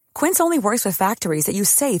 Plus, Quince only works with factories that use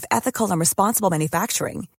safe, ethical, and responsible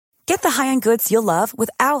manufacturing. Get the high-end goods you'll love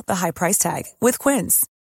without the high price tag with Quince.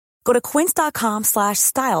 Go to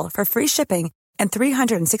quince.com/style for free shipping and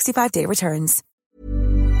 365-day returns.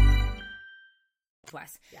 To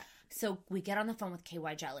us. Yeah. So we get on the phone with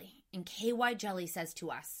KY Jelly, and KY Jelly says to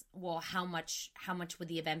us, well, how much would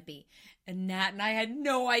the event be? And Nat and I had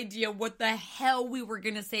no idea what the hell we were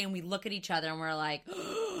going to say, and we look at each other and we're like,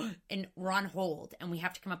 and we're on hold, and we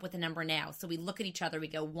have to come up with a number now. So we look at each other, we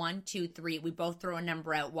go 1, 2, 3, we both throw a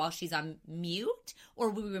number out while she's on mute, or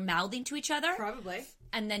we were mouthing to each other. Probably.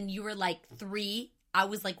 And then you were like 3, I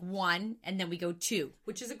was like 1, and then we go 2.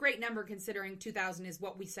 Which is a great number considering $2,000 is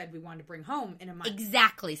what we said we wanted to bring home in a month.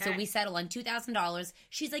 Exactly. Okay. So we settle on $2,000.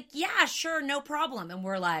 She's like, yeah, sure, no problem. And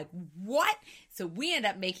we're like, what? So we end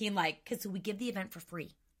up making because we give the event for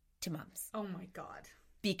free to moms. Oh my God.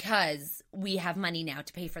 Because we have money now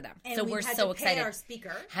to pay for them. And so we're so excited. Pay our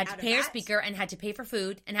speaker. Had to pay our speaker and had to pay for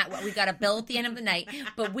food. And we got a bill at the end of the night.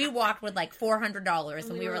 But we walked with like $400.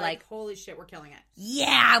 And we were like, holy shit, we're killing it.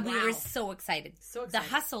 Yeah, wow. We were so excited. So excited.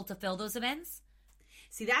 The hustle to fill those events.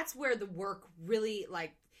 See, that's where the work really,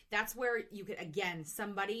 that's where you could, again,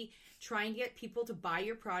 somebody trying to get people to buy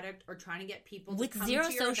your product or trying to get people to come to your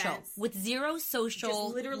events. With zero social.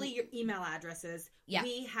 Just literally your email addresses. Yeah.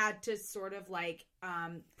 We had to sort of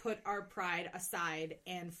put our pride aside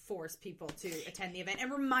and force people to attend the event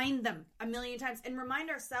and remind them a million times and remind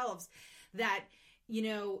ourselves that,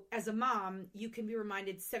 as a mom, you can be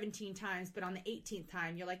reminded 17 times, but on the 18th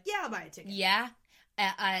time, you're like, yeah, I'll buy a ticket. Yeah.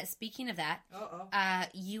 Speaking of that,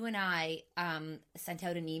 you and I sent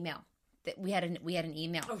out an email. That we had an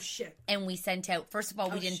email. Oh shit! And we sent out. First of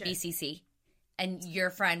all, we didn't BCC, and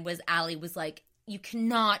your friend Allie was like, "You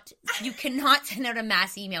cannot send out a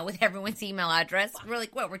mass email with everyone's email address." We're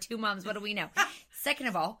like, "What? We're 2 moms. What do we know?" Second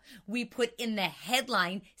of all, we put in the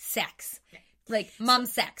headline "sex." Like mom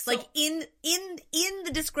sex, so, in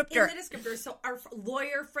the descriptor. In the descriptor. So our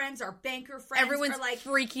lawyer friends, our banker friends, everyone's are like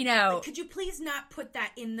freaking out. Could you please not put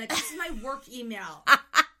that in this is my work email?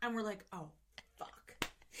 And we're like, oh, fuck.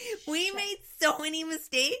 We made so many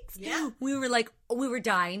mistakes. Yeah. We were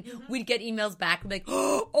dying. Mm-hmm. We'd get emails back. We'd be like,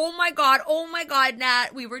 oh my God,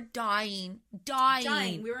 Nat. We were dying.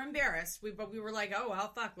 We were embarrassed. But we were like, oh,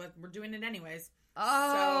 well, fuck. We're doing it anyways.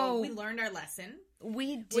 Oh. So we learned our lesson.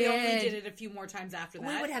 We did. We only did it a few more times after that.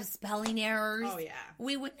 We would have spelling errors. Oh, yeah.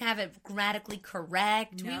 We wouldn't have it grammatically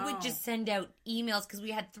correct. No. We would just send out emails because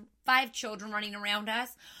we had 5 children running around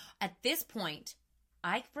us. At this point,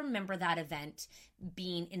 I remember that event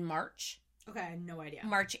being in March. Okay, I had no idea.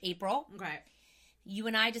 March, April. Okay. You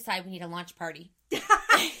and I decide we need a launch party.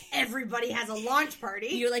 Everybody has a launch party.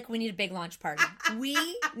 You're like, we need a big launch party. We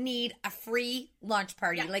need a free launch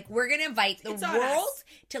party. Yeah. We're going to invite the world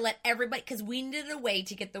to let everybody, because we needed a way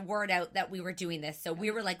to get the word out that we were doing this. So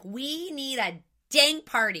we were like, we need a dang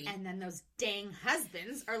party. And then those dang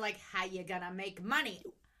husbands are like, how you going to make money?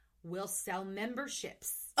 We'll sell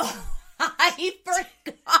memberships. Oh, I forgot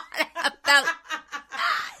about that.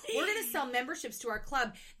 We're going to sell memberships to our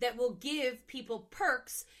club that will give people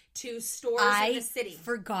perks to stores in the city. I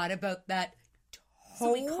forgot about that.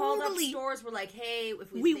 So we called up stores. We're like, hey,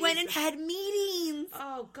 if we went and had meetings.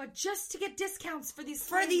 Oh God, just to get discounts for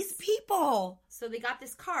these people. So they got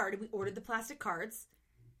this card. We ordered the plastic cards,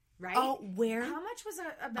 right? Oh, where? How much was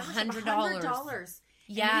a membership? $100.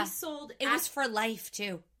 Yeah, and we sold. It was for life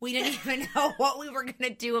too. We didn't even know what we were going to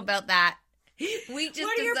do about that. We just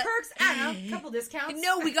what are your perks? I don't know, a couple discounts.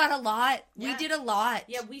 No, we got a lot. Yeah. We did a lot.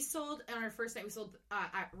 Yeah, we sold on our first night. We sold.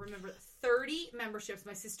 I remember 30 memberships.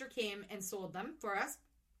 My sister came and sold them for us.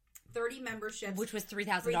 30 memberships, which was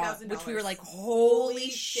 $3,000. Which we were like,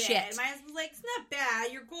 holy shit! And my husband was like, it's not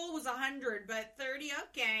bad. Your goal was 100, but 30,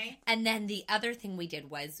 okay. And then the other thing we did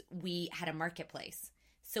was we had a marketplace.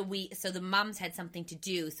 So the moms had something to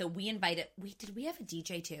do. So we invited. Did we have a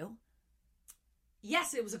DJ too?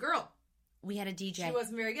 Yes, it was a girl. We had a DJ. She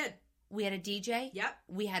wasn't very good. We had a DJ. Yep.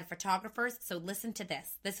 We had photographers. So listen to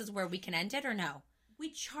this. This is where we can end it or no?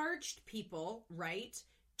 We charged people, right,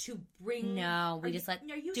 to bring. No, we just let.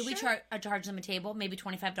 Are you did we charge them a table? Maybe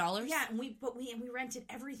 $25. Yeah, and we rented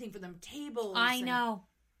everything for them, tables. I know.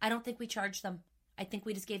 I don't think we charged them. I think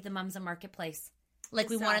we just gave the mums a marketplace. Like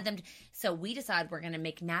we So- wanted them to. So we decided we're going to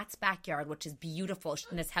make Nat's backyard, which is beautiful,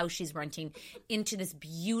 in this house she's renting, into this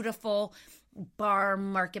beautiful bar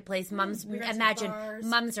marketplace. Mums, we rented imagine bars.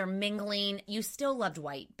 mums are mingling. You still loved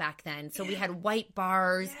white back then, so we had white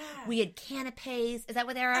bars. Yeah. We had canapes. Is that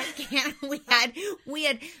what they are? we had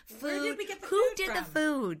food. Where did we get the Who food did the from?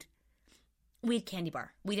 food? We had candy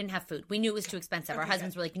bar. We didn't have food. We knew it was too expensive. Our Okay,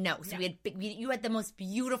 husbands good. were like, no. So Yeah. we had you had the most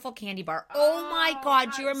beautiful candy bar. Oh my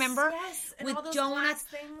God. Do you remember? Yes, and With all those donuts.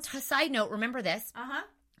 glass things. Side note, remember this? Uh-huh.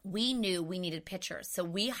 We knew we needed pictures. So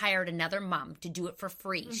we hired another mom to do it for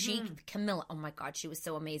free. Camilla, oh my God, she was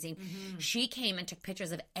so amazing. She came and took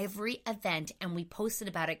pictures of every event and we posted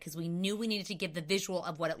about it because we knew we needed to give the visual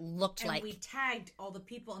of what it looked And like. we tagged all the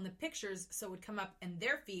people in the pictures so it would come up in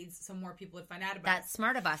their feeds so more people would find out about That's it.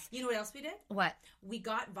 smart of us. You know what else we did? What? We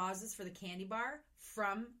got vases for the candy bar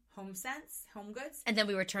from Home Goods. And then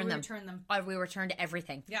we returned them. We returned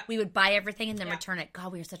everything. Yeah. We would buy everything and then Yeah. return it.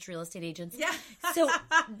 God, we are such real estate agents. Yeah. So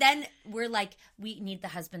then we're like, we need the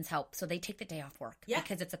husband's help. So they take the day off work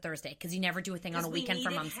because it's a Thursday. Because you never do a thing on a weekend for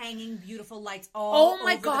we moms. needed hanging beautiful lights all Oh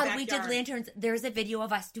my over God, the we did backyard. lanterns. There's a video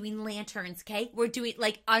of us doing lanterns, okay? We're doing,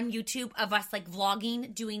 like, on YouTube of us, like,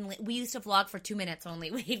 vlogging, we used to vlog for 2 minutes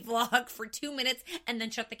only. We'd vlog for 2 minutes and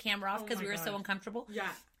then shut the camera off because my we were God. so uncomfortable. Yeah.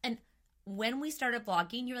 And when we started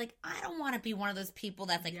vlogging, you're like, I don't want to be one of those people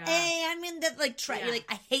that's like, Yeah. hey, I'm in the, like, try. Yeah. You're like,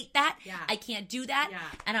 I hate that. Yeah. I can't do that. Yeah.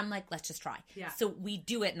 And I'm like, let's just try. Yeah. So we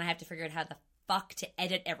do it, and I have to figure out how the fuck to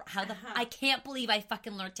edit I can't believe I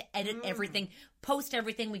fucking learned to edit everything, post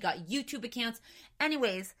everything. We got YouTube accounts.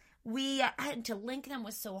 Anyways, we had to link them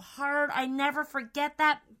was so hard. I never forget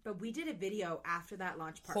that. But we did a video after that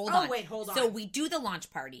launch party. Hold on. Wait, hold on. So we do the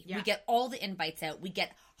launch party. Yeah. We get all the invites out. We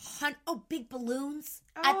get big balloons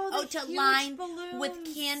Oh, the to huge line balloons.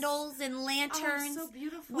 with candles and lanterns. Oh, so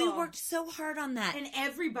beautiful. We worked so hard on that. And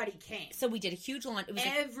everybody came. So we did a huge launch. It was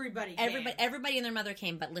like Everybody came. everybody and their mother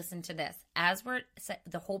came. But listen to this: as we're set,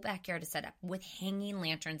 the whole backyard is set up with hanging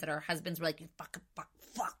lanterns that our husbands were like, "You fuck,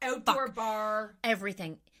 Outdoor bar.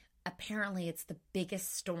 everything." Apparently, it's the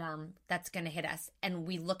biggest storm that's going to hit us. And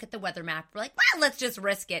we look at the weather map. We're like, well, let's just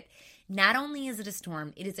risk it. Not only is it a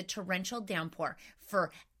storm, it is a torrential downpour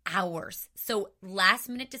for hours. So last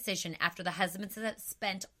minute decision after the husbands have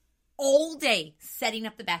spent all day setting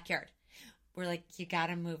up the backyard. We're like, you got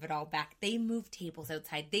to move it all back. They moved tables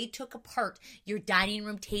outside. They took apart your dining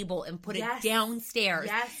room table and put Yes. it downstairs.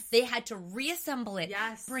 Yes. They had to reassemble it.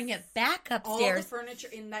 Yes. Bring it back All upstairs. the furniture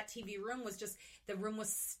in that TV room was just, the room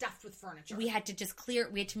was stuffed with furniture. We had to just clear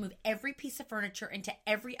it. We had to move every piece of furniture into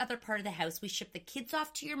every other part of the house. We shipped the kids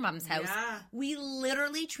off to your mom's house. Yeah. We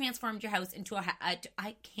literally transformed your house into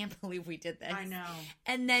I can't believe we did this. I know.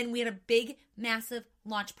 And then we had a big, massive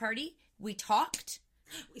launch party. We talked.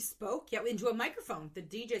 We spoke, into a microphone, the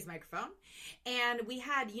DJ's microphone. And we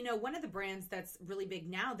had, one of the brands that's really big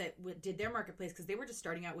now that did their marketplace because they were just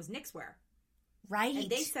starting out was Knixwear. Right. And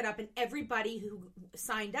they set up, and everybody who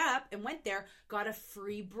signed up and went there got a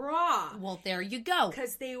free bra. Well, there you go.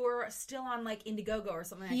 Because they were still on like Indiegogo or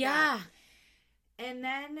something like Yeah. that. And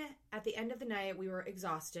then at the end of the night, we were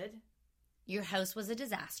exhausted. Your house was a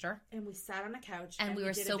disaster. And we sat on a couch. And we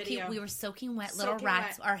were did a soaking. video. We were soaking wet, little Soaking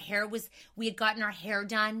rats. wet. Our hair was. We had gotten our hair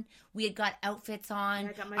done. We had got outfits on. Yeah,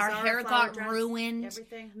 I got my our Zara hair flower got dress, ruined.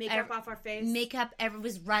 Everything. Makeup off our face. Makeup. Everything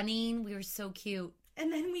was running. We were so cute.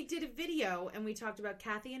 And then we did a video, and we talked about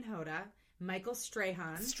Kathy and Hoda, Michael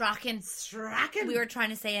Strahan. Strachan. We were trying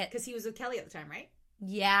to say it because he was with Kelly at the time, right?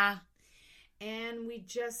 Yeah. And we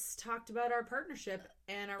just talked about our partnership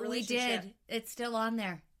and our relationship. We did. It's still on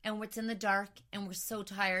there. And it's in the dark. And we're so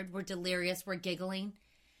tired. We're delirious. We're giggling.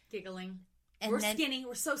 And we're then, skinny.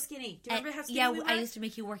 We're so skinny. Do you remember how skinny yeah, we were? I used to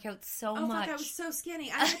make you work out so Oh, much. fuck, I was so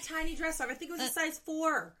skinny. I had a tiny dress on. I think it was a size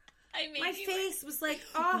 4. My face was like,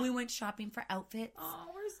 oh. We went shopping for outfits. Oh,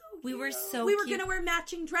 we're so cute. We were so We were cute. going to wear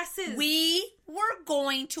matching dresses. We were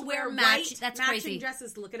going to wear white That's matching crazy.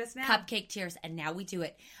 dresses. Look at us now. Cupcake tears. And now we do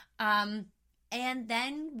it. And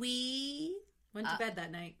then we went to bed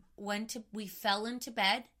that night. We fell into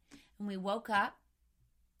bed and we woke up.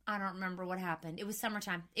 I don't remember what happened. It was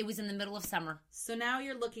summertime. It was in the middle of summer. So now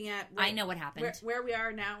you're looking at... I know what happened. Where we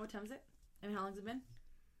are now. What time is it? And how long has it been?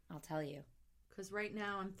 I'll tell you. Because right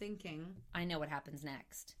now I'm thinking... I know what happens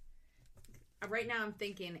next. Right now I'm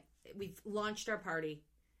thinking we've launched our party.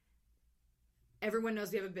 Everyone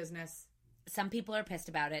knows we have a business. Some people are pissed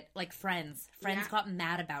about it. Like Friends got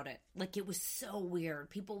mad about it. Like it was so weird.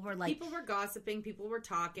 People were gossiping. People were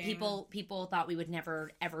talking. People thought we would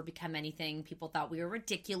never ever become anything. People thought we were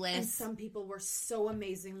ridiculous. And some people were so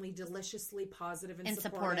amazingly, deliciously positive and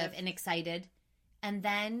supportive and excited. And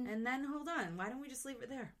then hold on. Why don't we just leave it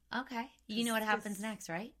there? Okay. You know what happens next,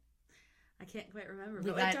 right? I can't quite remember.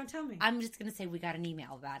 But don't tell me. I'm just gonna say we got an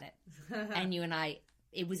email about it, and you and I.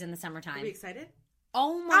 It was in the summertime. Are we excited?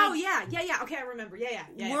 Oh my! Oh yeah. Okay, I remember.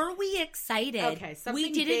 Yeah. Were we excited? Okay,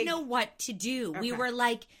 we didn't know what to do. Okay. We were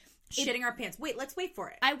like shitting our pants. Wait, let's wait for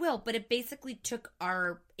it. I will, but it basically took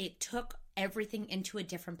everything into a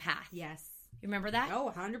different path. Yes, you remember that?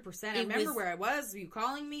 Oh, 100%. I remember where I was. You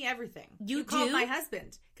calling me? Everything. You called my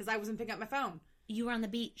husband because I wasn't picking up my phone. You were on the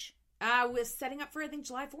beach. I was setting up for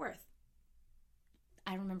July 4th.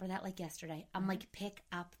 I remember that like yesterday. I'm like, pick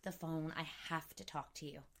up the phone. I have to talk to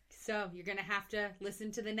you. So you're going to have to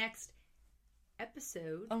listen to the next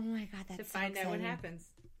episode. Oh my God, that's to find out what happens.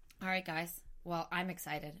 All right, guys. Well, I'm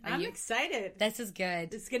excited. I'm excited. This is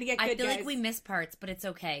good. It's going to get good, I feel guys. like we missed parts, but it's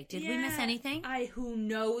okay. Did we miss anything? Who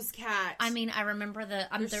knows, Kat? I mean, I remember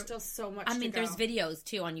there's still so much to go. there's videos,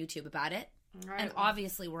 too, on YouTube about it. Right. And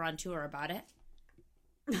obviously, we're on tour about it.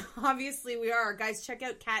 Obviously, we are. Guys, check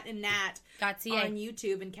out Cat and Nat .ca on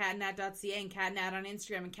YouTube and catandnat.ca and Cat and Nat on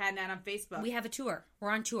Instagram and Cat and Nat on Facebook. We have a tour.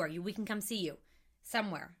 We're on tour. We can come see you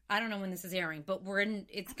somewhere. I don't know when this is airing, but we're in.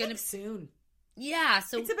 It's going to soon. Yeah,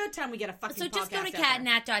 so it's about time we get a fucking. So just go to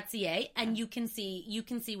catandnat.ca and you can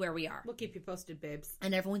see where we are. We'll keep you posted, babes.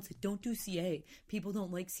 And everyone's like, "Don't do CA. People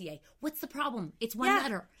don't like CA." What's the problem? It's one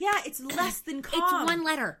letter. Yeah, it's less than calm. It's one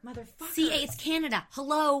letter. Motherfucker. CA. It's Canada.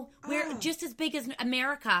 Hello, we're just as big as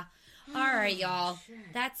America. All right, y'all. Shit.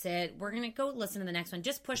 That's it. We're gonna go listen to the next one.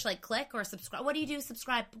 Just push click or subscribe. What do you do?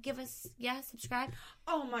 Subscribe. Give us subscribe.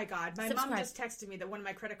 Oh my God, my mom just texted me that one of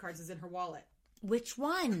my credit cards is in her wallet. Which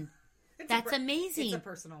one? That's amazing. It's a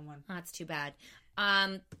personal one. Oh, that's too bad.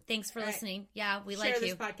 Thanks for listening. Yeah, we like you. Share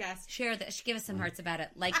this podcast. Share this. Give us some hearts about it.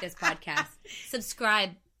 Like this podcast.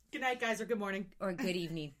 Subscribe. Good night, guys, or good morning. Or good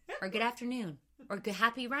evening. Or good afternoon. Or good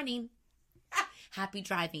happy running. Happy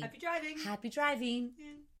driving. Happy driving. Happy driving.